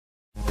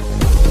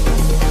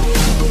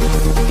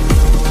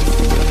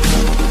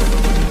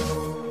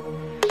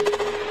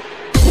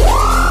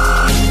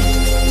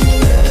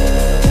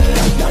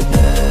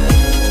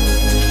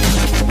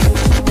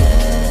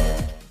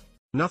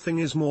Nothing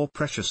is more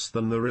precious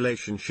than the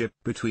relationship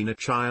between a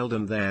child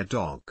and their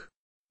dog.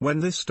 When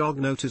this dog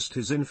noticed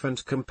his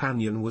infant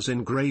companion was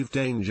in grave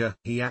danger,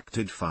 he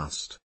acted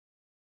fast.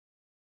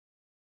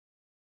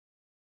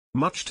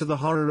 Much to the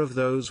horror of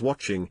those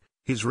watching,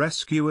 his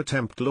rescue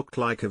attempt looked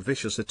like a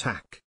vicious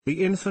attack.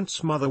 The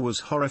infant's mother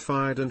was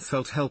horrified and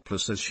felt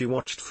helpless as she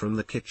watched from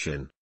the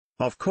kitchen.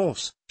 Of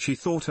course, she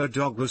thought her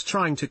dog was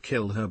trying to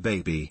kill her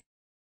baby.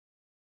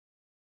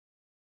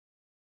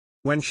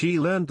 When she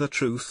learned the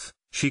truth,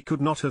 she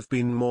could not have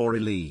been more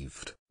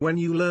relieved. When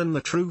you learn the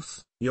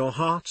truth, your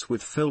heart will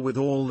fill with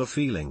all the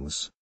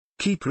feelings.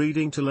 Keep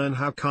reading to learn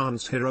how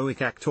Khan's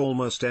heroic act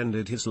almost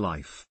ended his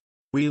life.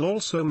 We'll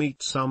also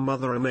meet some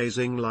other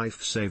amazing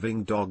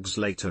life-saving dogs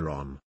later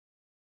on.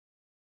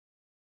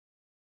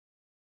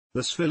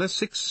 The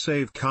Svilisics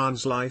saved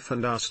Khan's life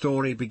and our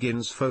story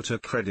begins. Photo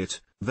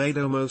credit,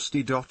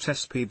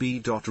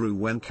 vadomosty.spb.ru.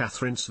 When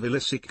Catherine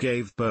Svilisic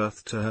gave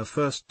birth to her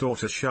first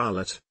daughter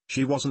Charlotte,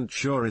 she wasn't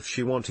sure if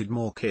she wanted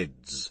more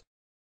kids.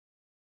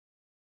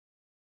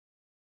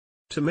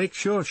 To make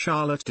sure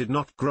Charlotte did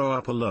not grow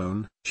up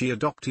alone, she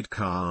adopted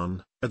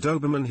Khan, a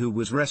Doberman who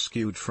was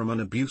rescued from an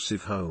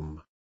abusive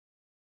home.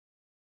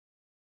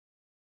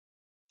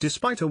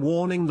 Despite a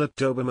warning that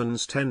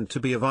Dobermans tend to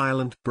be a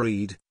violent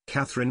breed,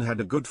 Catherine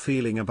had a good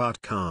feeling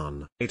about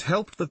Khan. It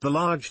helped that the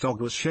large dog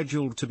was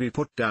scheduled to be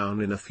put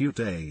down in a few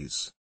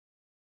days.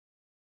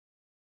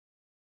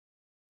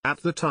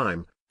 At the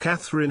time,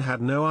 Catherine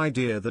had no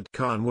idea that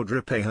Khan would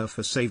repay her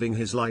for saving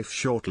his life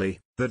shortly.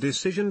 The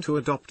decision to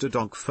adopt a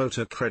dog.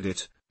 Photo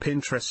credit,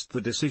 Pinterest.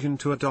 The decision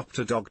to adopt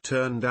a dog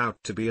turned out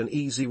to be an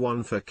easy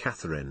one for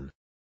Catherine.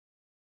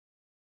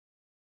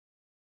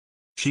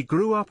 She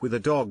grew up with a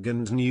dog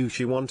and knew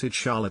she wanted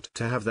Charlotte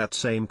to have that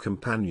same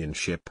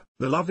companionship.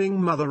 The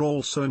loving mother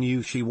also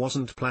knew she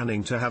wasn't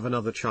planning to have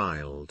another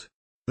child.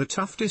 The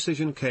tough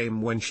decision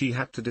came when she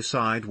had to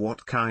decide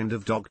what kind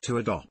of dog to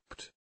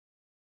adopt.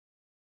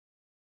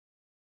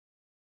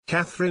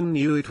 Catherine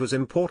knew it was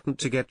important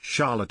to get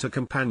Charlotte a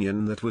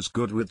companion that was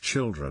good with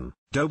children.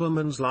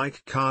 Dobermans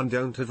like Khan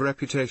don't have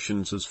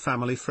reputations as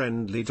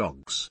family-friendly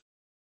dogs.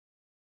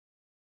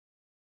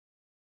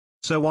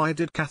 So why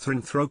did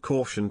Catherine throw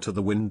caution to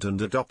the wind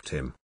and adopt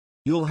him?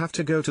 You'll have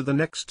to go to the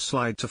next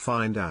slide to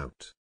find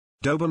out.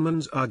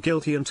 Dobermans are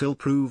guilty until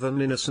proven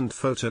innocent.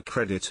 Photo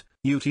credit,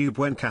 YouTube.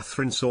 When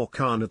Catherine saw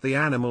Khan at the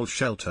animal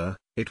shelter,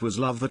 it was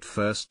love at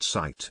first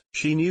sight.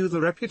 She knew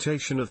the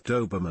reputation of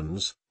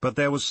Dobermans, but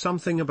there was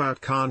something about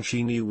Khan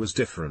she knew was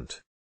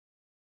different.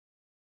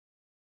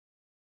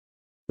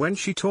 When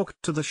she talked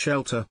to the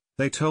shelter,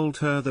 they told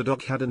her the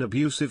dog had an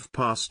abusive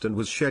past and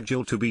was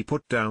scheduled to be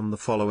put down the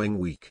following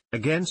week.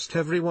 Against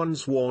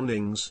everyone's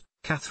warnings,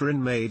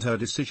 Catherine made her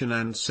decision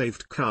and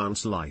saved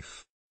Khan's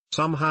life.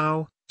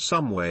 Somehow,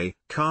 someway,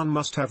 Khan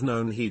must have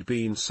known he'd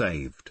been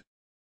saved.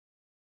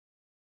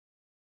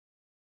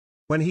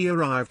 When he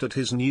arrived at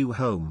his new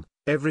home,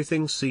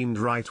 everything seemed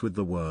right with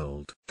the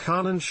world.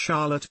 Khan and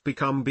Charlotte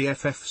become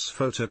BFFs.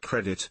 Photo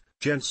credit,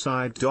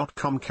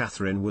 gentside.com.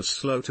 Catherine was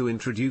slow to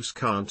introduce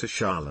Khan to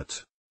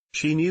Charlotte.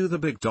 She knew the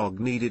big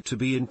dog needed to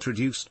be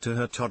introduced to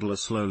her toddler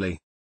slowly.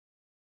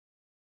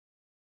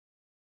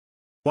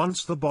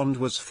 Once the bond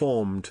was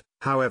formed,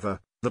 however,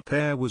 the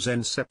pair was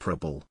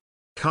inseparable.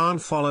 Khan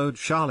followed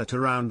Charlotte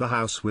around the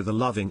house with a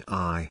loving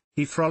eye.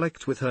 He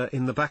frolicked with her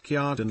in the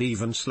backyard and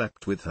even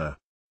slept with her.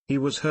 He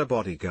was her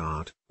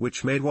bodyguard,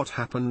 which made what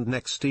happened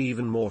next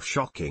even more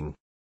shocking.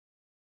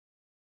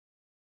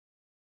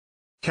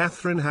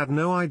 Catherine had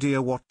no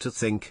idea what to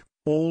think.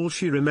 All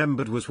she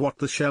remembered was what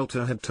the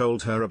shelter had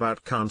told her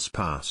about Khan's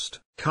past.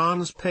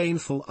 Khan's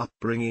painful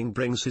upbringing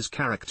brings his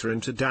character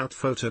into doubt.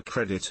 Photo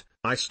credit,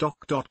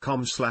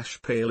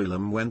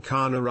 istock.com/Palulam. When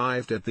Khan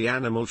arrived at the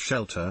animal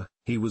shelter,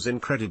 he was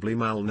incredibly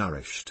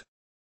malnourished.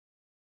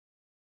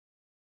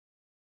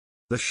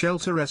 The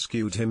shelter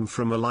rescued him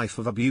from a life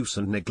of abuse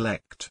and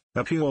neglect.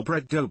 A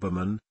purebred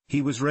Doberman,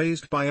 he was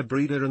raised by a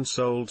breeder and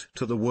sold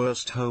to the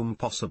worst home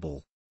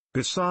possible.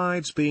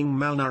 Besides being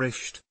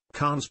malnourished,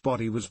 Khan's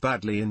body was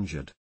badly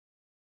injured.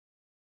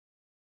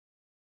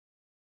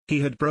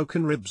 He had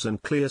broken ribs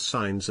and clear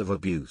signs of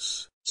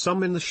abuse.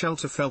 Some in the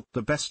shelter felt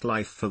the best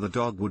life for the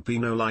dog would be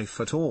no life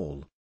at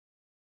all.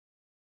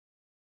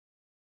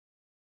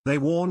 They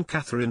warned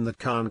Catherine that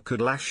Khan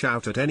could lash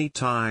out at any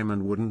time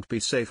and wouldn't be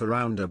safe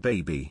around a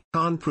baby.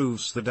 Khan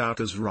proves the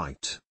doubters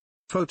right.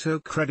 Photo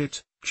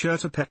credit,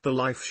 Chertapet. The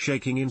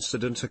life-shaking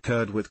incident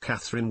occurred with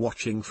Catherine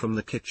watching from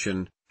the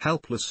kitchen,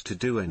 helpless to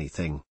do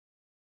anything.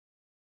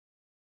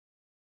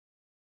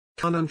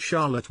 Khan and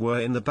Charlotte were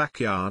in the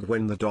backyard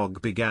when the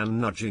dog began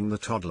nudging the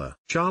toddler.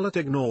 Charlotte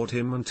ignored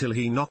him until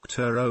he knocked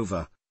her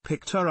over,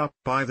 picked her up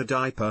by the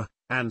diaper,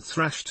 and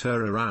thrashed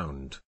her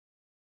around.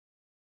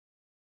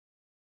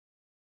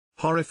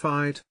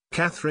 Horrified,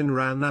 Catherine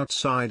ran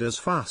outside as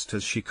fast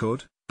as she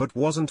could, but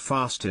wasn't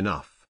fast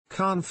enough.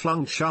 Khan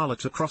flung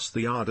Charlotte across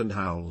the yard and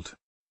howled.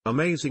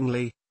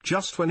 Amazingly,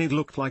 just when it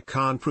looked like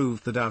Khan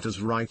proved the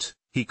doubters right,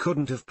 he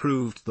couldn't have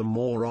proved them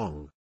more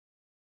wrong.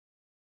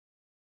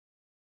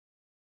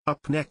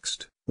 Up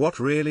next, What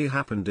really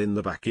happened in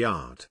the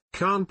backyard?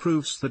 Khan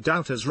proves the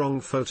doubters wrong.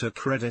 Photo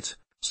credit,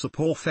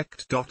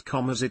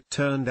 supporfect.com. As it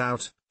turned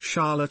out,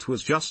 Charlotte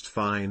was just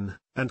fine,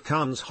 and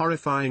Khan's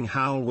horrifying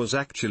howl was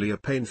actually a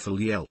painful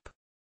yelp.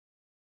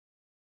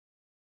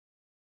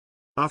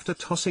 After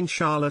tossing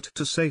Charlotte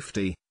to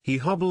safety, he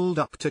hobbled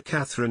up to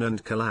Catherine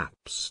and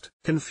collapsed.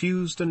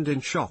 Confused and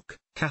in shock,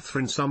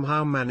 Catherine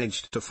somehow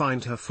managed to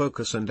find her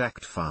focus and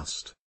act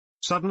fast.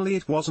 Suddenly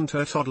it wasn't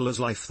her toddler's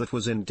life that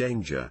was in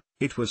danger,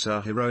 it was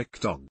her heroic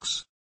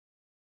dog's.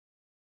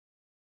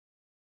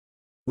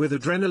 With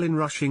adrenaline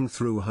rushing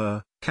through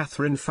her,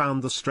 Catherine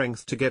found the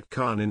strength to get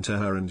Khan into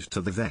her and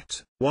to the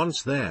vet.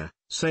 Once there,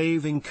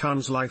 saving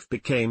Khan's life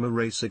became a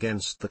race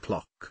against the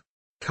clock.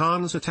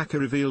 Khan's attacker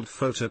revealed.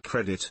 Photo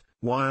credit,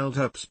 wild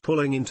herps.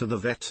 Pulling into the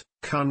vet,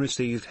 Khan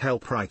received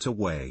help right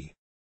away.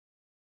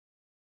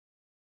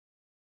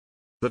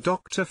 The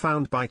doctor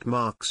found bite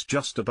marks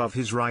just above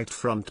his right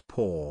front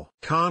paw.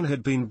 Khan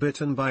had been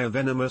bitten by a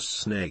venomous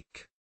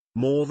snake.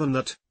 More than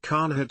that,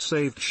 Khan had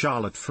saved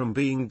Charlotte from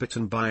being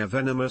bitten by a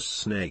venomous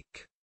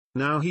snake.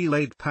 Now he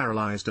laid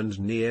paralyzed and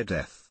near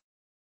death.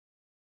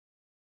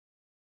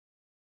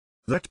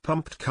 That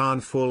pumped Khan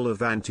full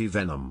of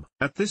anti-venom.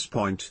 At this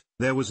point,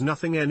 there was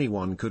nothing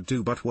anyone could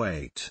do but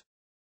wait.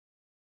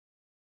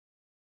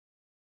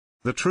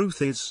 The truth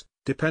is,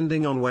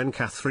 depending on when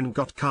Catherine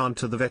got Khan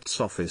to the vet's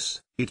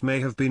office, it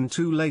may have been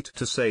too late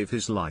to save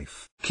his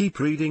life. Keep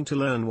reading to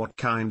learn what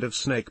kind of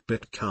snake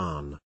bit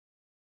Khan.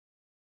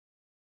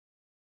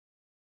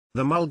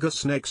 The mulga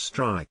snake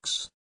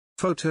strikes.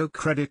 Photo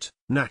credit,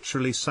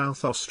 naturally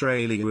South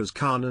Australia. As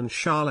Khan and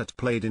Charlotte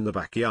played in the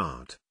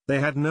backyard, they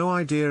had no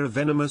idea a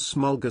venomous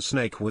mulga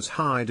snake was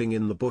hiding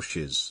in the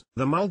bushes.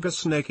 The mulga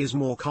snake is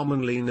more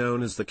commonly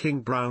known as the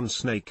king brown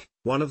snake,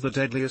 one of the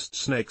deadliest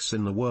snakes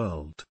in the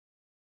world.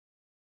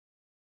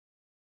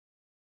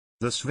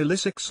 The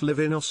Svilicics live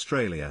in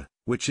Australia,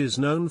 which is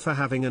known for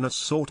having an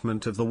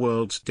assortment of the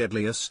world's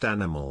deadliest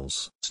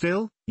animals.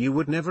 Still, you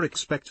would never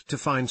expect to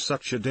find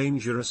such a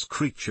dangerous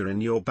creature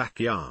in your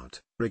backyard,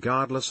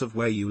 regardless of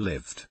where you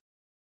lived.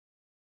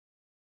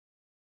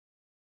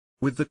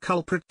 With the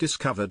culprit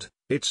discovered,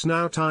 it's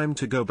now time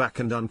to go back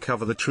and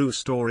uncover the true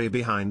story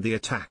behind the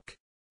attack.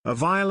 A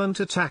violent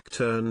attack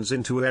turns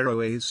into a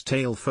hero's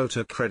tale.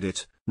 Photo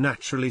credit,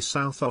 naturally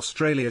South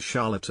Australia.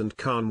 Charlotte and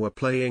Khan were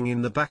playing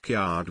in the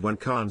backyard when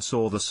Khan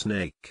saw the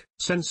snake.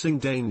 Sensing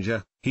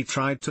danger, he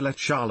tried to let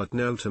Charlotte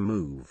know to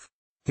move.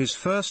 His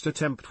first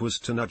attempt was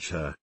to nudge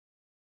her.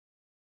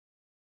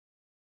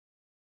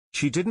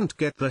 She didn't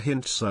get the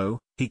hint, so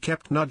he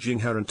kept nudging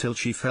her until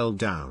she fell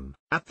down.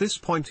 At this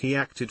point he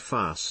acted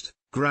fast,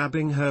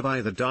 grabbing her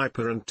by the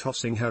diaper and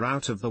tossing her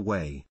out of the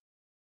way.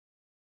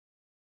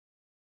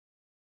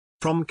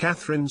 From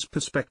Catherine's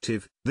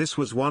perspective, this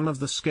was one of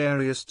the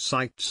scariest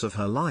sights of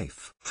her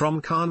life. From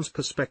Khan's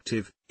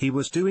perspective, he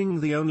was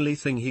doing the only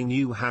thing he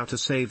knew how to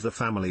save the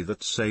family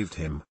that saved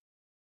him.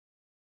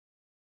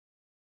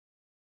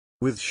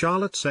 With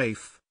Charlotte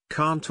safe,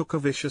 Khan took a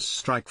vicious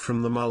strike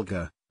from the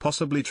mulga,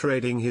 possibly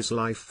trading his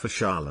life for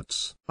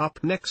Charlotte's.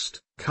 Up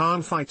next,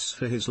 Khan fights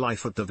for his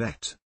life at the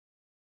vet.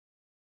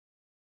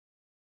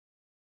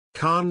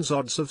 Khan's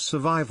odds of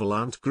survival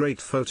aren't great.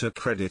 Photo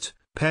credit,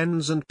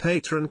 pens and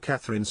paper. And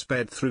Catherine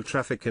sped through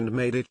traffic and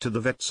made it to the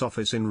vet's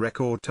office in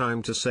record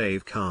time to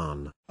save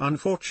Khan.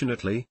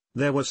 Unfortunately,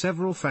 there were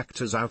several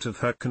factors out of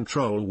her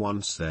control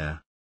once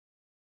there.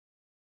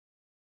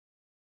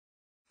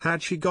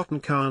 Had she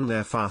gotten Khan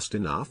there fast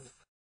enough?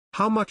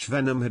 How much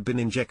venom had been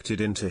injected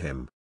into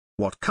him?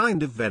 What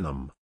kind of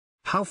venom?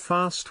 How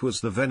fast was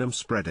the venom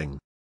spreading?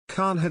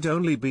 Khan had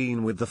only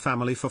been with the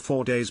family for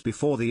 4 days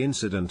before the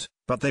incident,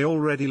 but they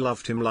already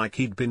loved him like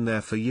he'd been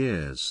there for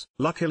years.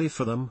 Luckily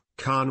for them,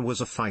 Khan was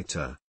a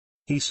fighter.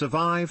 He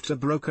survived a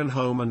broken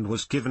home and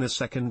was given a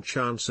second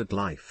chance at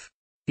life.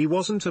 He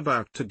wasn't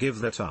about to give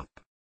that up.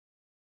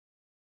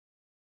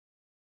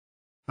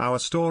 Our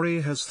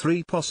story has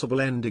 3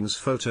 possible endings.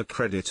 Photo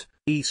credit,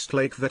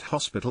 Eastlake Vet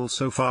Hospital.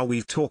 So far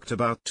we've talked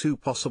about 2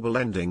 possible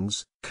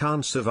endings: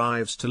 Khan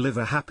survives to live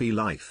a happy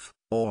life,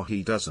 or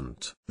he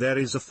doesn't. There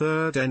is a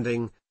third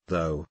ending,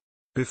 though.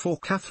 Before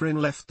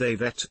Catherine left the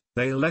vet,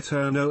 they let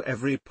her know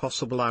every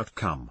possible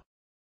outcome.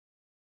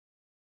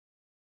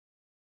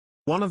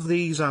 One of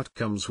these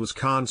outcomes was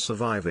Khan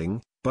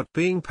surviving, but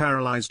being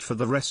paralyzed for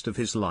the rest of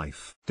his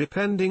life.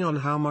 Depending on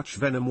how much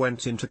venom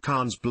went into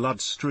Khan's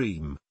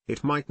bloodstream,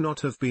 it might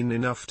not have been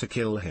enough to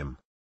kill him.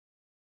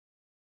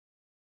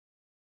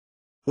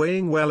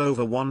 Weighing well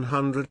over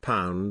 100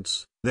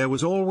 pounds, there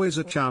was always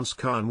a chance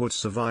Khan would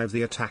survive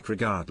the attack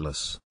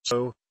regardless.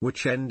 So,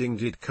 which ending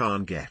did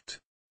Khan get?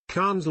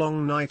 Khan's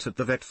long night at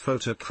the vet.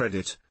 Photo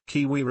credit,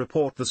 Kiwi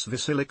report. The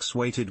Svilicics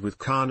waited with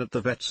Khan at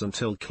the vet's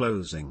until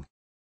closing.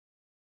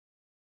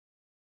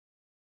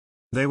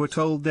 They were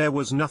told there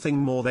was nothing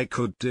more they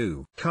could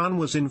do. Khan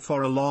was in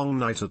for a long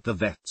night at the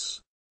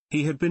vet's.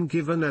 He had been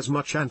given as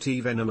much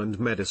anti-venom and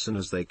medicine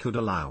as they could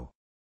allow.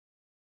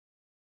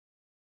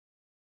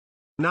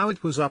 Now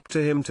it was up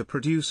to him to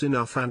produce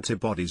enough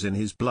antibodies in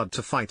his blood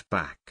to fight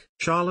back.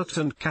 Charlotte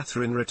and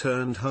Catherine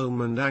returned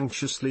home and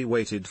anxiously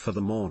waited for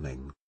the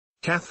morning.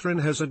 Catherine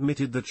has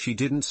admitted that she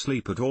didn't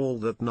sleep at all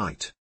that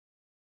night.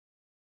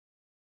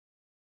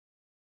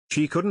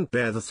 She couldn't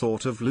bear the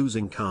thought of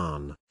losing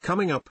Khan.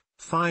 Coming up,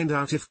 find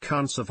out if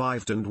Khan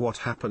survived and what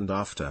happened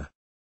after.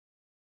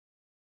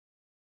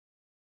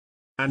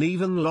 An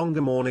even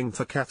longer morning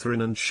for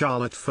Catherine and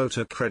Charlotte.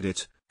 Photo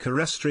credit,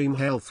 Carestream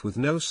Health. With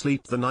no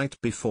sleep the night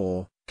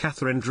before,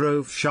 Catherine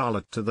drove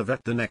Charlotte to the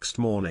vet the next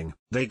morning.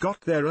 They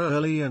got there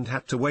early and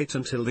had to wait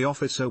until the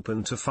office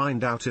opened to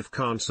find out if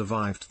Khan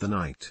survived the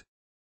night.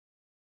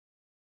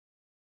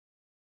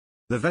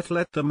 The vet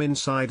let them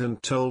inside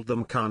and told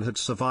them Khan had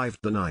survived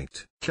the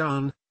night.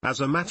 Khan, as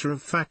a matter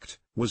of fact,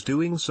 was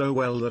doing so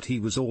well that he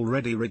was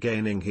already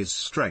regaining his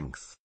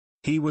strength.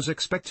 He was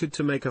expected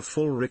to make a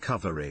full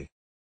recovery.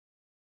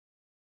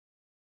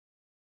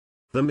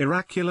 The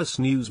miraculous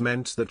news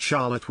meant that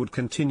Charlotte would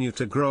continue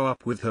to grow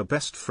up with her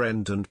best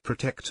friend and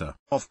protect her.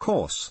 Of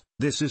course,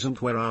 this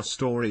isn't where our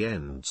story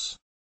ends.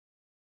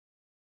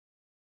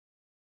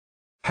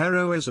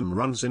 Heroism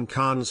runs in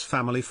Khan's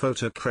family.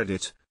 Photo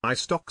credit,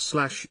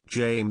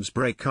 James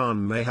Bray.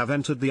 Khan may have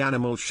entered the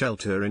animal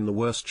shelter in the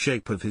worst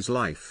shape of his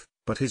life,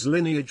 but his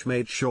lineage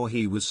made sure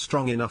he was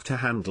strong enough to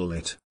handle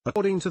it.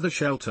 According to the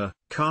shelter,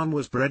 Khan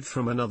was bred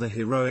from another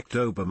heroic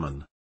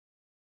Doberman.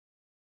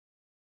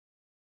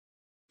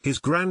 His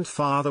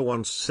grandfather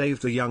once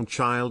saved a young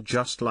child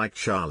just like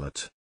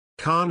Charlotte.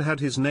 Khan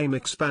had his name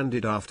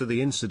expanded after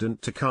the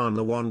incident to Khan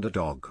the Wonder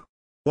Dog.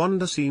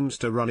 Wonder seems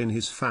to run in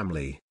his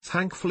family.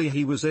 Thankfully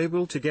he was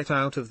able to get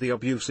out of the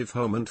abusive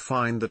home and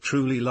find the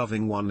truly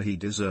loving one he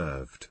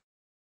deserved.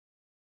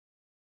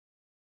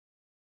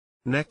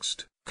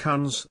 Next,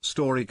 Khan's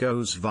story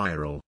goes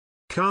viral.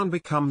 Khan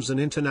becomes an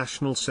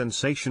international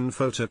sensation.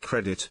 Photo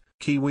credit,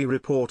 Kiwi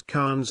report.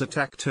 Khan's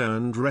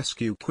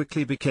attack-turned-rescue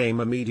quickly became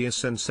a media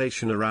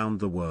sensation around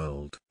the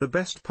world. The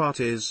best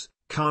part is,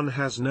 Khan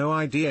has no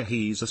idea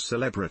he's a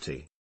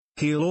celebrity.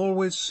 He'll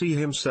always see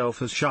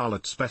himself as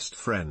Charlotte's best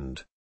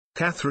friend.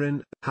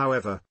 Catherine,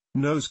 however,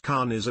 knows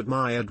Khan is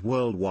admired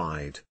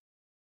worldwide.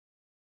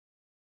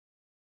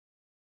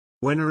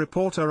 When a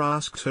reporter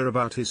asked her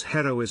about his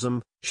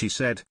heroism, she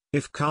said,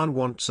 "If Khan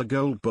wants a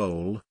gold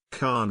bowl,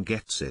 Khan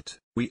gets it.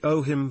 We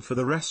owe him for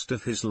the rest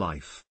of his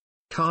life.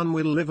 Khan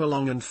will live a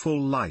long and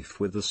full life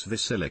with us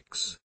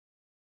Vasilix."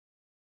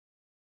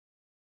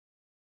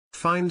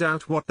 Find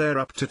out what they're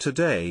up to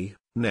today,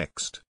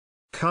 next.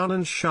 Khan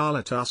and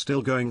Charlotte are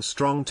still going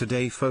strong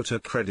today. Photo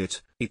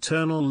credit,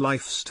 Eternal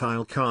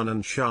Lifestyle. Khan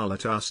and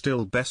Charlotte are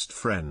still best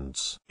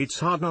friends.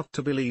 It's hard not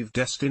to believe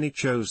destiny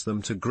chose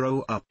them to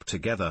grow up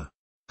together.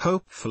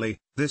 Hopefully,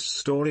 this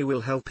story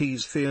will help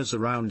ease fears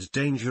around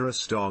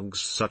dangerous dogs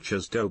such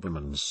as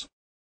Dobermans.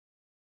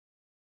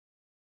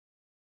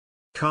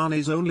 Khan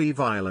is only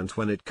violent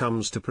when it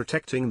comes to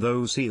protecting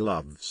those he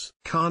loves.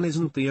 Khan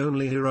isn't the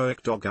only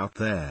heroic dog out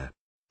there.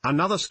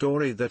 Another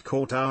story that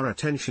caught our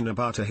attention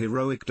about a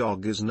heroic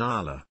dog is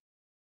Nala.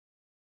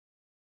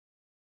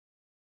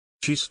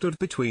 She stood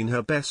between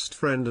her best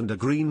friend and a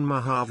green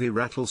Mojave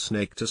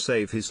rattlesnake to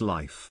save his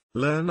life.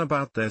 Learn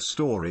about their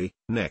story,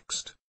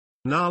 next.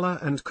 Nala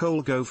and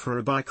Cole go for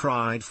a bike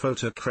ride.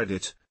 Photo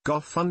credit,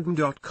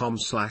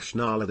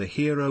 GoFundMe.com/Nala the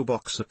hero.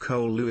 Boxer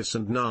Cole Lewis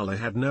and Nala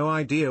had no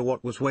idea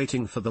what was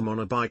waiting for them on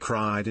a bike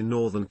ride in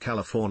Northern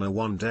California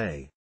one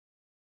day.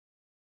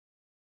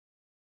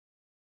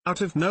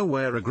 Out of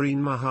nowhere a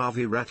green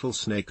Mojave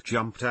rattlesnake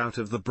jumped out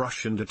of the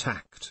brush and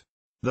attacked.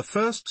 The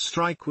first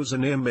strike was a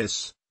near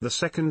miss, the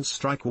second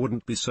strike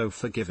wouldn't be so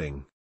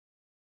forgiving.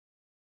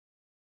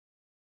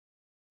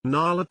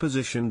 Nala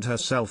positioned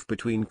herself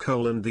between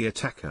Cole and the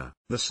attacker.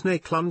 The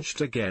snake lunged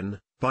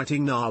again,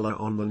 biting Nala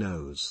on the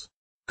nose.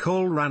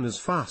 Cole ran as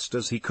fast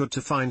as he could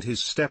to find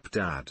his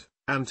stepdad,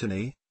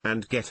 Anthony,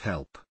 and get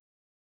help.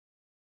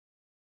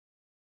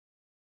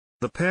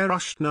 The pair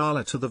rushed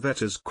Nala to the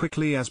vet as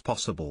quickly as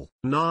possible.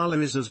 Nala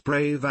is as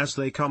brave as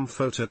they come.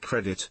 Photo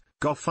credit,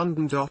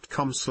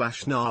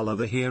 GoFundMe.com/Nala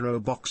the hero.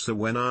 Boxer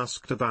When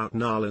asked about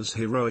Nala's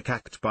heroic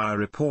act by a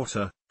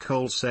reporter,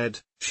 Cole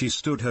said, "She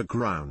stood her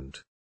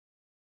ground.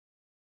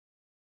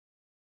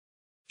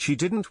 She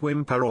didn't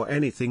whimper or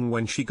anything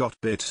when she got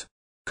bit."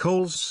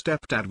 Cole's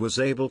stepdad was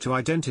able to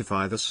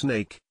identify the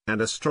snake, and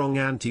a strong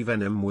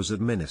anti-venom was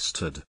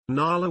administered.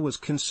 Nala was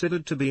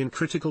considered to be in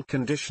critical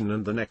condition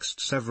and the next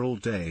several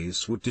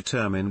days would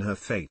determine her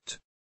fate.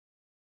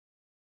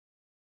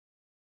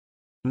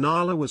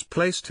 Nala was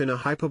placed in a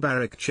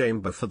hyperbaric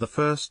chamber for the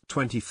first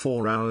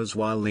 24 hours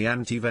while the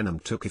anti-venom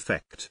took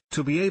effect.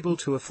 To be able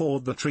to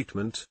afford the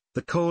treatment,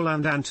 the Cole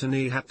and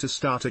Anthony had to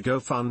start a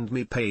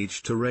GoFundMe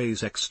page to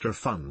raise extra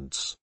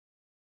funds.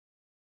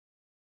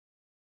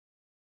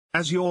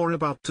 As you're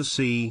about to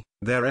see,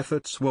 their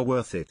efforts were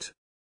worth it.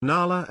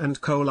 Nala and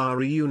Cole are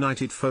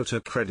reunited. Photo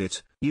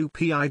credit,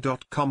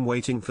 UPI.com.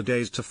 Waiting for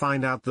days to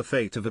find out the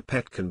fate of a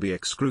pet can be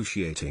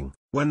excruciating.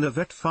 When the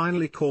vet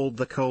finally called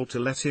the Cole to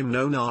let him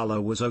know Nala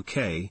was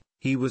okay,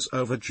 he was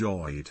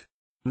overjoyed.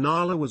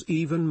 Nala was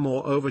even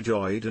more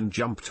overjoyed and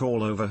jumped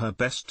all over her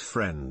best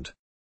friend.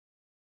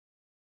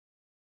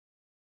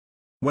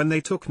 When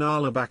they took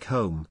Nala back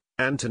home,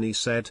 Anthony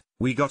said,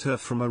 "We got her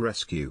from a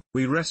rescue.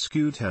 We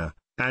rescued her,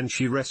 and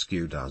she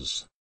rescued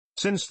us."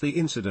 Since the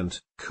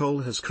incident,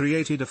 Cole has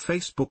created a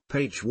Facebook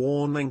page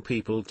warning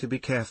people to be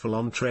careful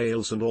on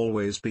trails and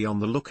always be on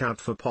the lookout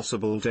for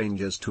possible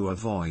dangers to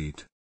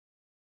avoid.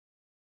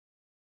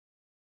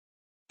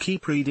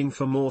 Keep reading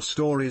for more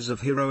stories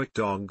of heroic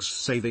dogs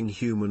saving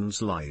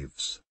humans'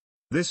 lives.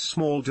 This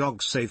small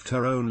dog saved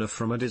her owner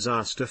from a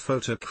disaster.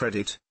 Photo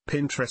credit,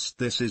 Pinterest.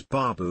 This is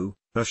Babu,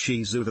 a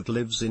Shih Tzu that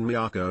lives in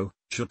Miyako,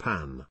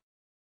 Japan.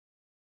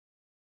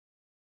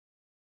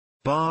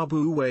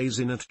 Babu weighs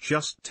in at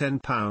just 10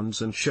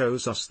 pounds and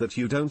shows us that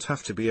you don't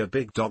have to be a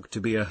big dog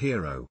to be a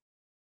hero.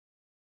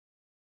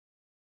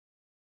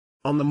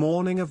 On the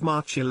morning of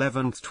March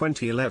 11,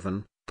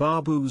 2011,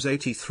 Babu's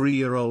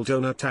 83-year-old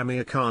owner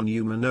Tamia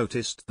Kanuma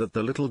noticed that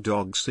the little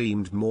dog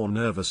seemed more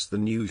nervous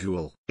than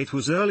usual. It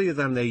was earlier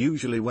than they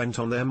usually went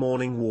on their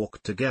morning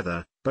walk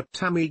together, but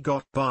Tammy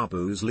got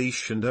Babu's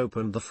leash and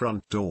opened the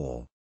front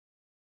door.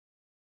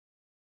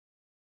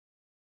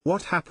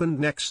 What happened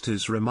next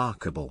is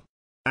remarkable,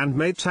 and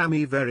made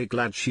Tammy very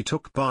glad she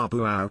took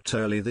Babu out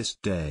early this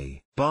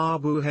day.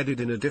 Babu headed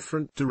in a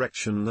different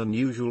direction than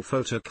usual.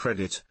 Photo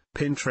credit,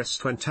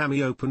 Pinterest. When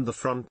Tammy opened the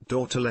front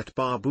door to let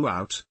Babu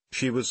out,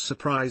 she was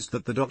surprised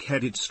that the dog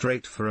headed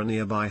straight for a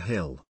nearby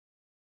hill.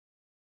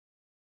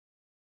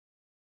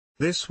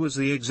 This was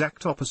the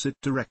exact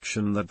opposite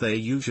direction that they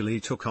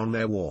usually took on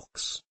their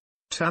walks.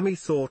 Tammy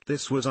thought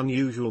this was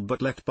unusual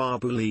but let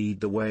Babu lead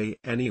the way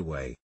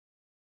anyway.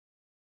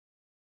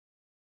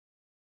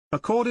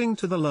 According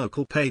to the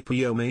local paper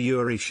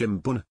Yomiuri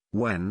Shimbun,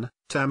 when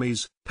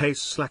Tammy's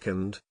pace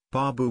slackened,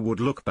 Babu would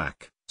look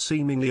back,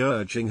 seemingly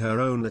urging her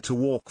owner to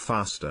walk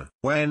faster.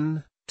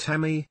 When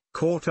Tammy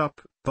caught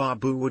up,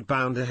 Babu would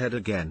bound ahead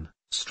again,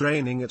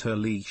 straining at her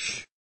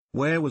leash.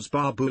 Where was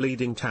Babu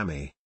leading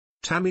Tammy?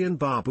 Tammy and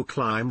Babu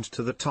climbed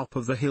to the top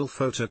of the hill.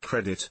 Photo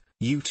credit,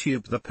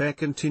 YouTube. The pair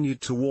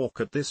continued to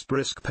walk at this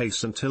brisk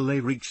pace until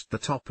they reached the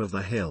top of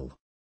the hill.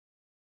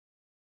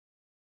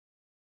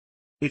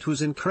 It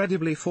was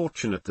incredibly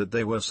fortunate that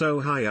they were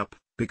so high up,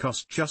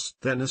 because just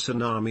then a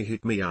tsunami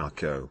hit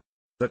Miyako.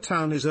 The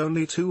town is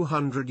only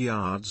 200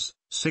 yards,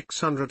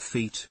 600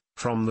 feet,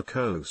 from the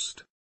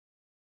coast.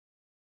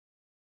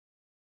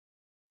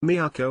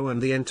 Miyako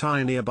and the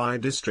entire nearby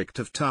district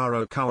of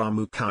Taro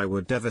Kawamukai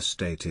were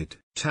devastated.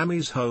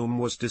 Tammy's home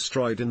was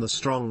destroyed in the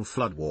strong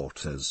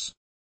floodwaters.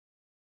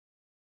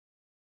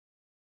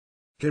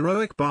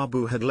 Heroic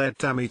Babu had led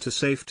Tammy to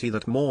safety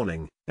that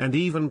morning, and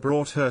even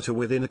brought her to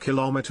within a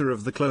kilometer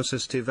of the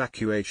closest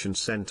evacuation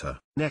center.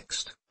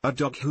 Next, a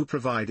dog who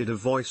provided a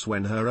voice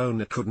when her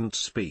owner couldn't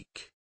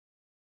speak.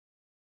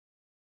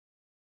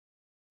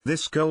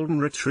 This golden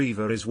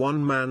retriever is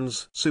one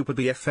man's super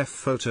BFF.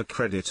 Photo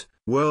credit,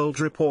 World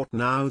Report.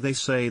 Now they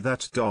say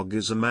that dog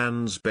is a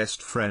man's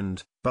best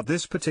friend, but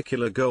this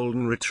particular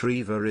golden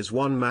retriever is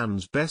one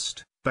man's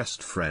best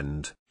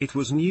friend. It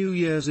was New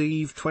Year's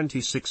Eve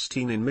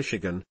 2016 in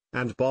Michigan,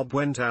 and Bob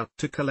went out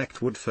to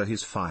collect wood for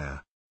his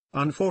fire.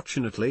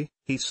 Unfortunately,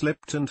 he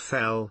slipped and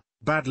fell,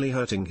 badly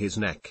hurting his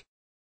neck.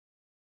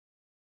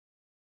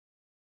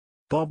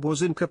 Bob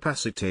was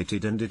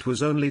incapacitated and it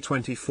was only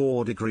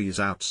 24 degrees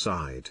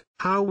outside.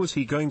 How was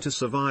he going to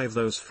survive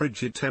those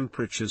frigid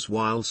temperatures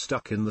while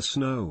stuck in the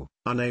snow,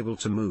 unable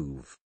to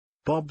move?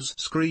 Bob's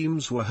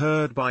screams were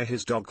heard by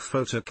his dog.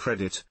 Photo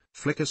credit,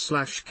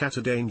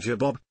 Flickr/cat. Danger.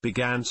 Bob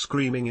began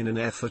screaming in an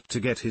effort to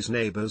get his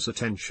neighbor's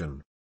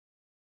attention.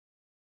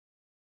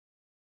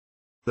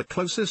 The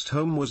closest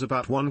home was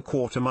about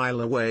 1/4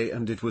 mile away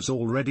and it was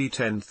already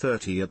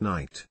 10:30 at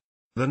night.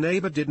 The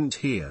neighbor didn't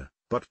hear,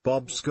 but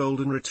Bob's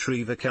golden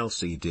retriever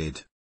Kelsey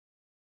did.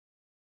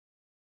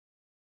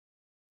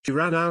 She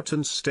ran out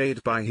and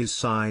stayed by his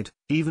side,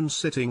 even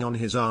sitting on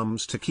his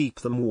arms to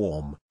keep them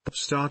warm. Bob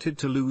started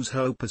to lose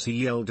hope as he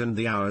yelled and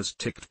the hours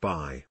ticked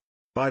by.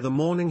 By the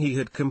morning he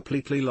had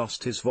completely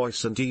lost his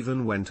voice and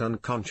even went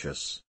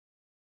unconscious.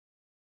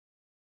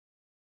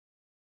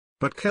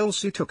 But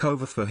Kelsey took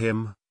over for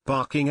him,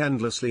 barking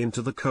endlessly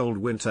into the cold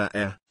winter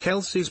air.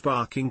 Kelsey's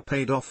barking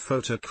paid off.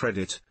 Photo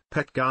credit,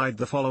 Pet Guide.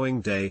 The following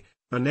day,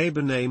 a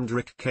neighbor named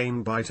Rick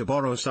came by to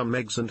borrow some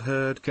eggs and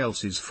heard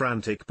Kelsey's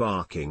frantic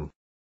barking.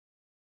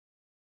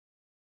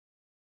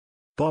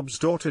 Bob's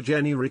daughter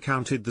Jenny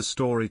recounted the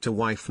story to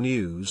Wife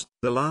News.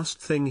 The last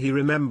thing he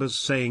remembers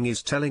saying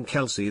is telling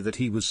Kelsey that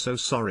he was so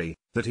sorry,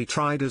 that he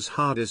tried as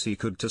hard as he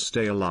could to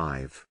stay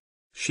alive.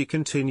 She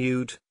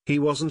continued, he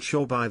wasn't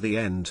sure by the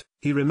end.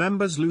 He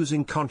remembers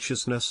losing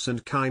consciousness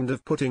and kind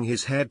of putting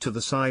his head to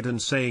the side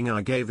and saying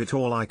I gave it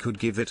all I could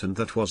give it and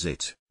that was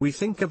it. We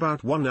think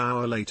about 1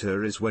 hour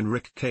later is when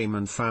Rick came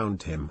and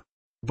found him.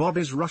 Bob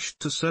is rushed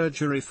to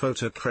surgery.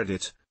 Photo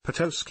credit,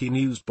 Petoskey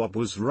News. Bob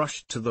was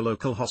rushed to the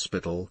local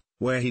hospital,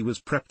 where he was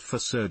prepped for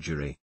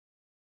surgery.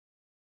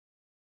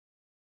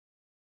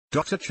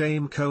 Dr.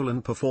 Chaim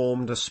Colon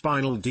performed a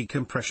spinal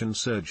decompression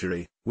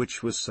surgery,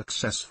 which was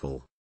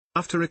successful.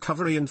 After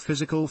recovery and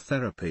physical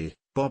therapy,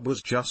 Bob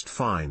was just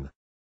fine.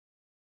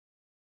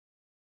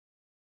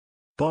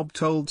 Bob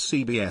told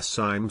CBS,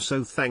 "I'm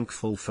so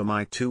thankful for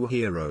my two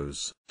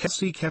heroes.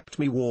 Cassie kept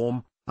me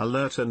warm,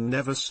 alert and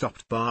never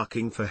stopped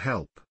barking for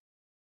help.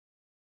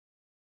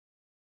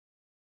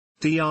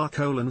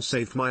 Dr.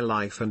 saved my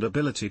life and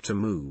ability to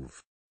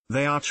move.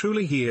 They are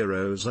truly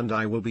heroes and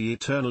I will be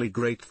eternally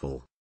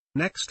grateful."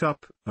 Next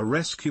up, a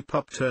rescue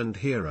pup turned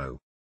hero.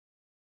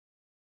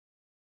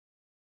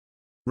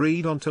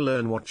 Read on to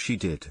learn what she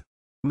did.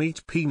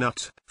 Meet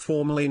Peanut,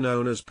 formerly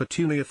known as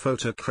Petunia.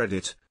 Photo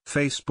credit,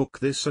 Facebook.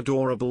 This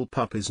adorable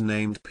pup is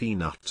named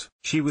Peanut.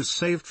 She was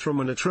saved from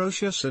an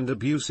atrocious and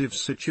abusive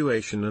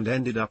situation and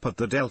ended up at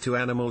the Delta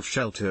Animal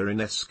Shelter in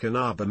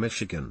Escanaba,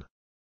 Michigan.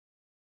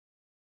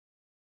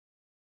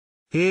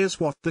 Here's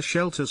what the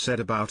shelter said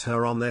about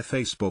her on their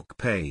Facebook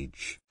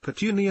page.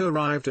 Petunia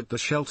arrived at the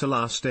shelter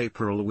last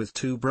April with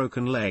 2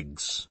 broken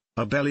legs,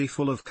 a belly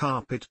full of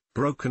carpet,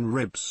 broken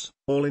ribs.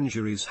 All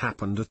injuries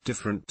happened at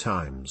different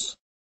times.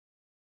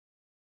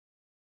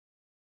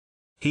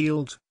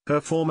 Healed,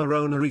 her former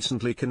owner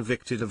recently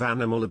convicted of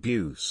animal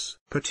abuse.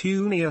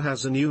 Petunia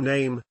has a new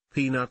name,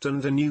 Peanut,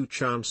 and a new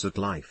chance at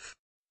life.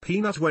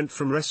 Peanut went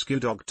from rescue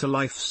dog to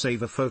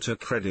lifesaver. Photo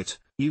credit,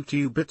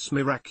 YouTube. It's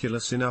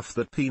miraculous enough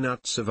that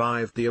Peanut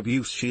survived the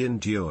abuse she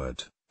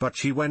endured, but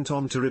she went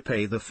on to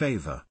repay the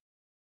favor.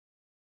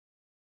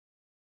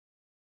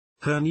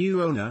 Her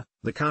new owner,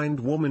 the kind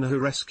woman who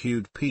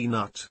rescued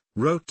Peanut,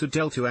 wrote to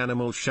Delta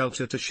Animal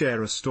Shelter to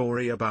share a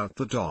story about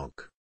the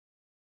dog.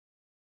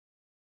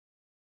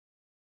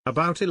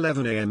 "About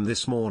 11 a.m.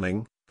 this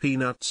morning,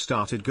 Peanut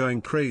started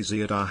going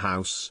crazy at our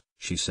house,"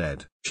 she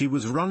said. "She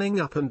was running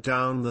up and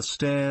down the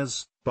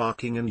stairs,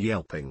 barking and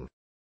yelping.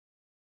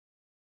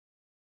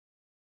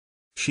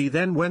 She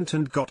then went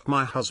and got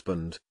my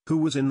husband, who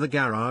was in the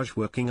garage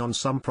working on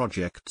some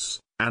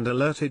projects, and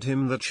alerted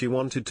him that she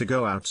wanted to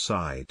go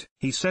outside.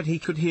 He said he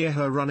could hear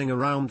her running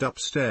around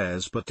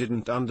upstairs but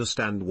didn't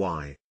understand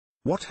why.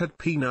 What had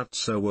Peanut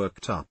so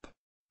worked up?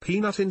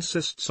 Peanut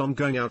insists on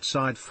going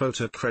outside."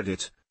 Photo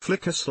credit,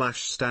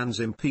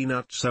 Flickr/Stanzim.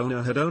 Peanut's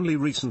owner had only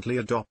recently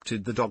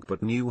adopted the dog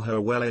but knew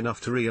her well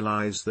enough to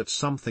realize that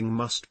something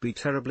must be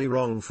terribly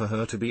wrong for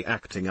her to be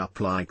acting up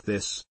like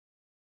this.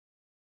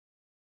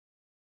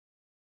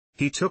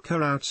 He took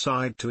her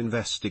outside to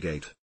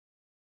investigate.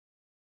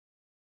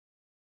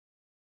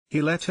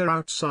 He let her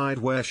outside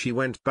where she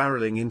went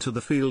barreling into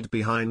the field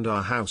behind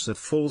our house at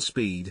full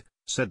speed,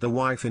 said the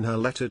wife in her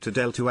letter to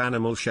Delta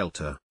Animal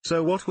Shelter.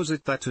 So what was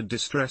it that had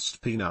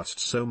distressed Peanut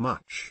so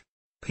much?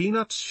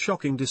 Peanut's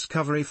shocking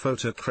discovery.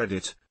 Photo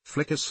credit,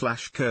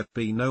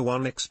 Flickr/KurtB. No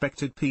one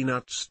expected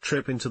Peanut's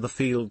trip into the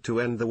field to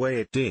end the way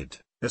it did,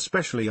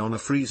 especially on a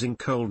freezing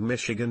cold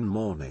Michigan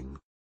morning.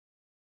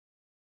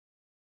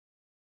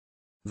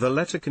 The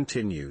letter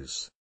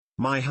continues.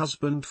 "My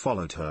husband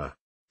followed her.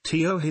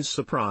 To his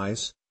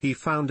surprise, he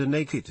found a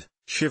naked,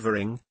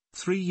 shivering,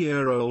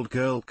 3-year-old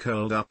girl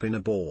curled up in a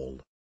ball.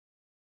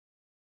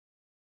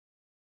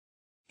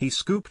 He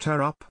scooped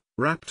her up,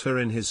 wrapped her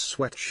in his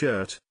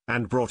sweatshirt,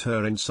 and brought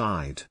her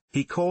inside.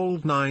 He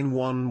called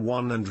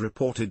 911 and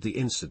reported the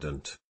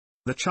incident.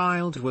 The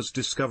child was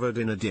discovered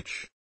in a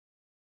ditch.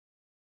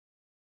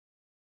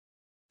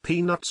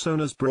 Peanut's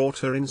owners brought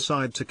her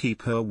inside to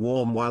keep her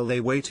warm while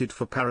they waited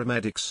for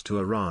paramedics to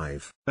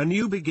arrive. A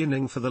new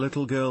beginning for the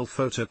little girl."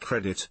 Photo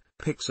credit,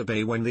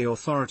 Pixabay. When the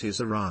authorities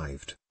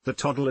arrived, the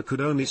toddler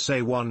could only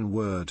say one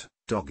word,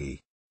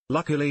 "doggy."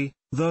 Luckily,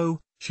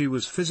 though, she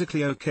was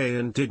physically okay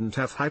and didn't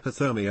have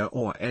hypothermia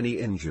or any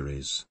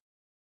injuries.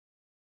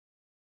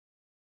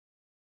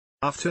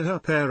 After her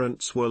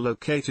parents were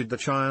located, the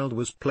child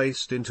was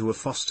placed into a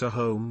foster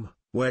home,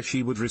 where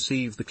she would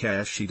receive the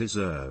care she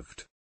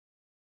deserved.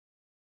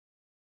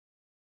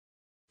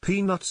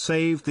 Peanut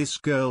saved this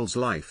girl's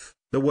life,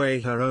 the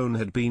way her own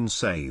had been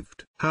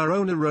saved. Her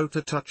owner wrote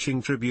a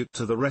touching tribute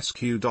to the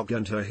rescue dog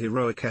and her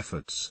heroic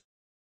efforts.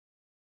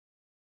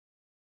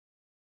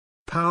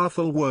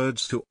 Powerful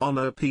words to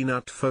honor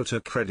Peanut. Photo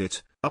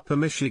credit, Upper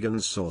Michigan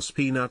source.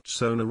 Peanut's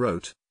owner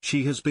wrote,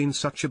 "She has been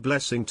such a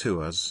blessing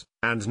to us,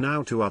 and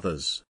now to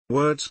others.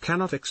 Words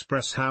cannot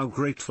express how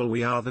grateful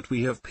we are that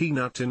we have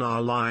Peanut in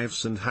our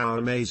lives and how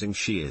amazing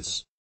she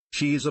is.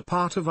 She is a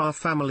part of our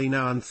family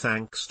now, and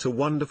thanks to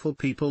wonderful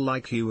people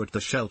like you at the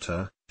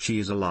shelter, she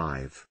is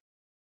alive.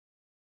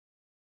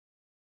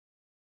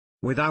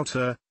 Without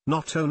her,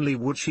 not only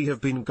would she have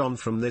been gone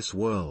from this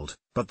world,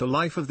 but the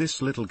life of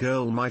this little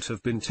girl might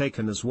have been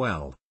taken as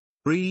well."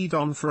 Read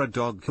on for a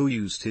dog who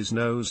used his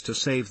nose to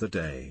save the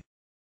day.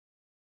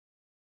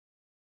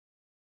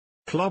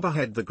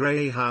 Clobberhead the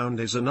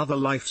Greyhound is another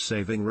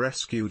life-saving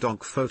rescue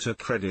dog. Photo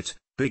credit,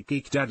 Big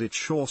Geek Dad. It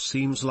sure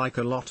seems like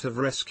a lot of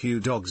rescue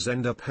dogs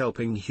end up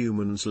helping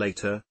humans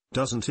later,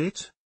 doesn't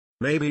it?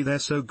 Maybe they're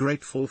so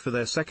grateful for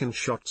their second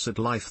shots at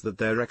life that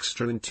they're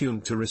extra in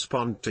tune to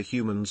respond to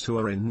humans who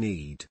are in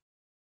need.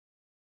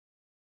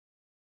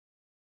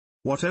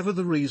 Whatever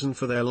the reason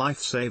for their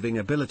life-saving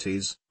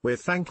abilities, we're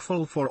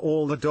thankful for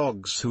all the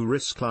dogs who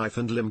risk life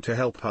and limb to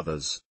help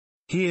others.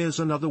 Here's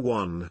another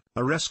one,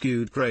 a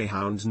rescued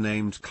greyhound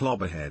named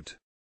Clobberhead.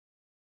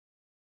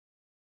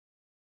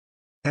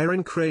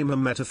 Erin Kramer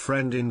met a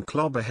friend in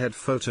Clobberhead.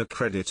 Photo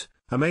credit,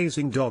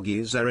 Amazing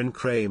Doggies. Erin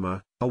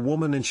Kramer, a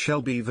woman in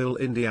Shelbyville,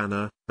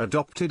 Indiana,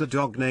 adopted a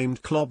dog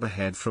named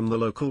Clobberhead from the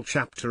local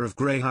chapter of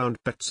Greyhound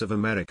Pets of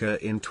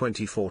America in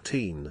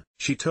 2014.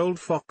 She told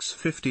Fox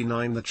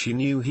 59 that she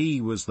knew he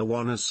was the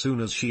one as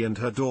soon as she and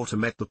her daughter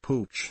met the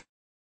pooch.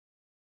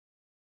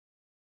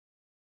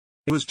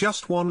 "It was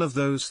just one of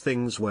those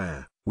things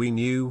where, we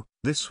knew,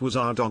 this was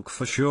our dog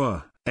for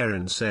sure,"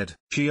 Erin said.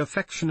 She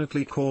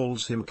affectionately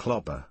calls him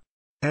Clobber.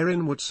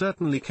 Erin would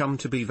certainly come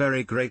to be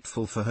very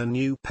grateful for her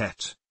new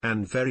pet,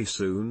 and very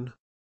soon.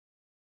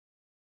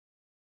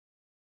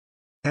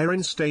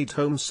 Erin stayed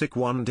homesick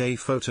one day.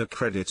 Photo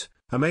credit,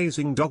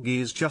 Amazing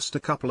Doggies. Just a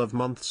couple of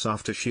months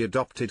after she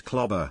adopted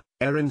Clobber,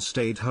 Erin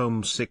stayed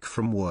homesick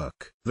from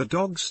work. The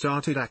dog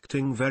started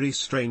acting very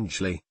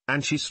strangely,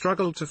 and she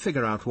struggled to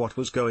figure out what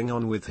was going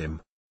on with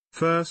him.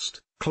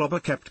 First, Clobber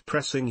kept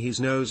pressing his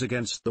nose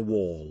against the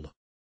wall.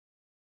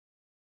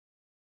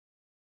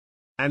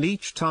 And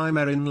each time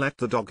Erin let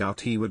the dog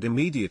out, he would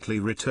immediately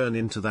return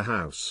into the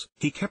house.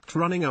 He kept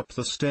running up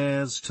the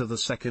stairs to the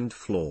second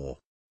floor.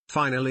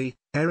 Finally,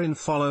 Erin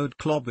followed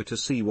Clobber to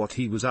see what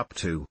he was up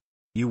to.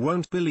 You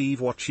won't believe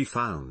what she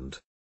found.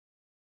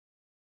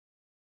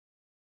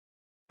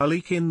 A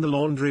leak in the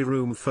laundry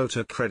room.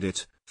 Photo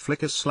credit,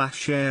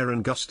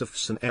 Flickr/Erin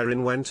Gustafson.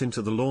 Erin went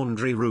into the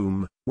laundry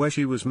room, where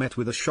she was met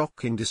with a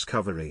shocking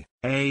discovery.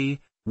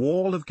 A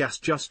wall of gas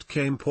just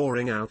came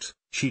pouring out,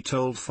 she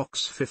told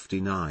Fox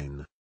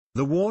 59.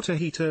 The water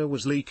heater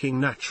was leaking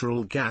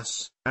natural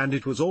gas, and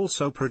it was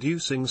also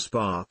producing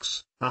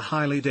sparks, a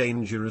highly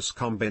dangerous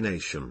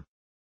combination.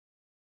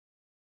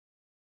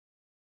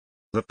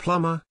 The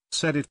plumber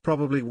said it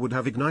probably would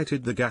have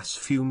ignited the gas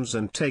fumes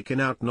and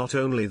taken out not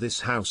only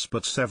this house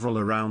but several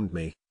around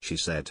me, she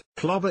said.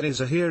 Clobber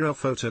is a hero.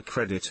 Photo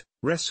credit,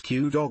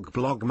 rescue dog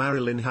blog.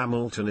 Marilyn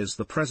Hamilton is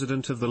the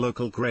president of the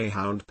local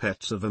Greyhound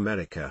Pets of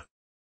America.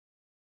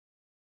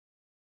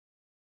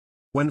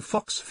 When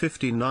Fox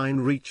 59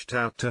 reached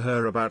out to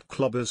her about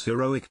Clobber's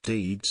heroic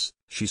deeds,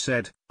 she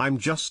said, "I'm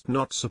just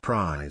not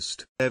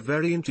surprised. They're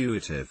very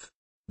intuitive.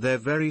 They're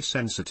very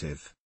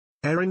sensitive."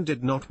 Erin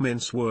did not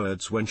mince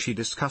words when she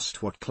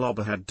discussed what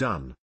Clobber had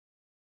done.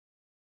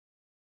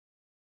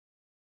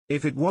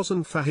 "If it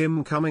wasn't for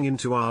him coming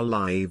into our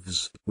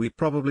lives, we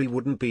probably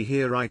wouldn't be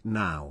here right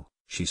now,"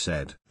 she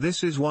said.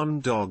 "This is one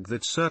dog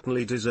that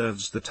certainly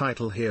deserves the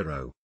title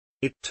hero."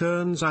 It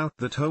turns out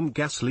that home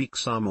gas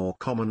leaks are more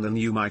common than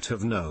you might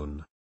have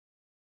known.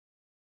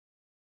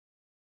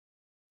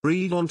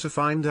 Read on to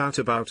find out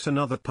about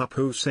another pup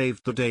who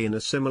saved the day in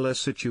a similar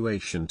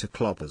situation to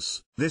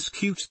Clobber's. This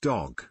cute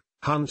dog,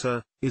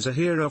 Hunter, is a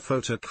hero.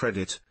 Photo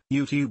credit,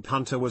 YouTube.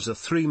 Hunter was a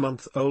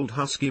 3-month-old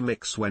husky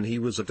mix when he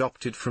was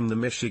adopted from the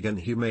Michigan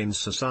Humane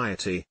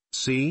Society.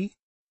 See?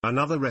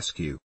 Another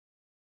rescue.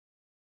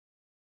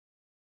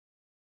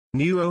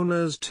 New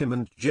owners Tim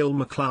and Jill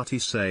McClarty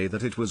say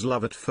that it was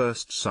love at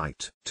first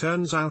sight.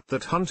 Turns out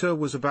that Hunter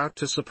was about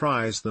to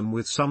surprise them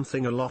with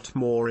something a lot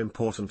more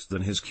important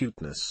than his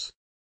cuteness.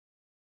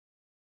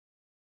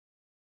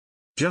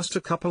 Just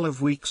a couple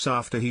of weeks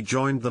after he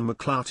joined the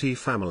McClarty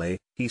family,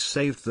 he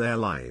saved their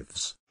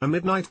lives. A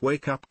midnight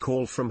wake-up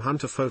call from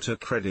Hunter. Photo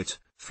credit,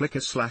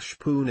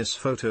 Flickr/Poonis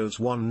Photos.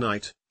 One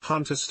night,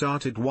 Hunter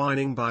started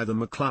whining by the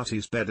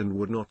McClarty's bed and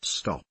would not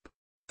stop.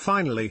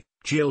 Finally,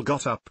 Jill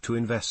got up to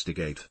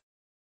investigate.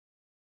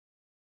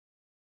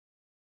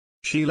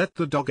 She let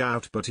the dog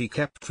out, but he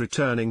kept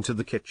returning to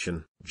the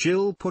kitchen.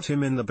 Jill put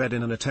him in the bed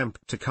in an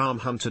attempt to calm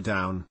Hunter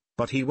down,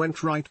 but he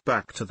went right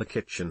back to the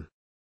kitchen.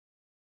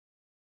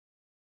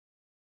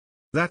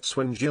 That's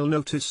when Jill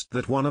noticed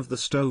that one of the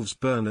stove's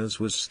burners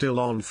was still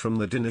on from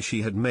the dinner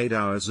she had made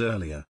hours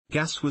earlier.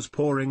 Gas was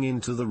pouring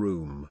into the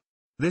room.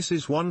 This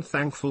is one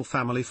thankful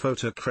family.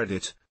 Photo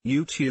credit,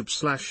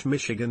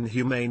 YouTube/Michigan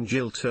Humane.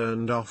 Jill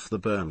turned off the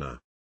burner.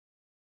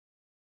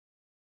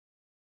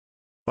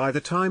 By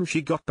the time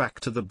she got back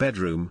to the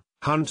bedroom,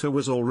 Hunter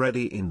was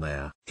already in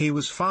there. He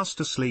was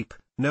fast asleep,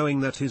 knowing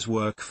that his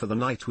work for the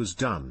night was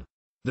done.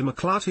 The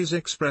McClartys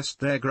expressed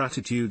their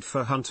gratitude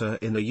for Hunter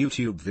in a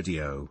YouTube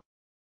video.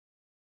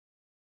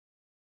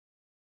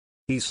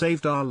 "He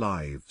saved our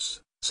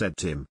lives," said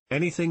Tim.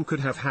 "Anything could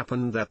have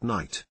happened that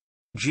night."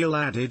 Jill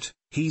added,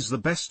 "He's the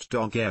best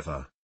dog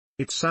ever."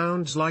 It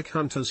sounds like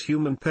Hunter's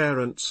human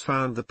parents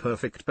found the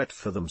perfect pet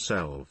for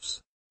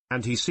themselves.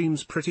 And he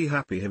seems pretty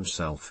happy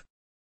himself.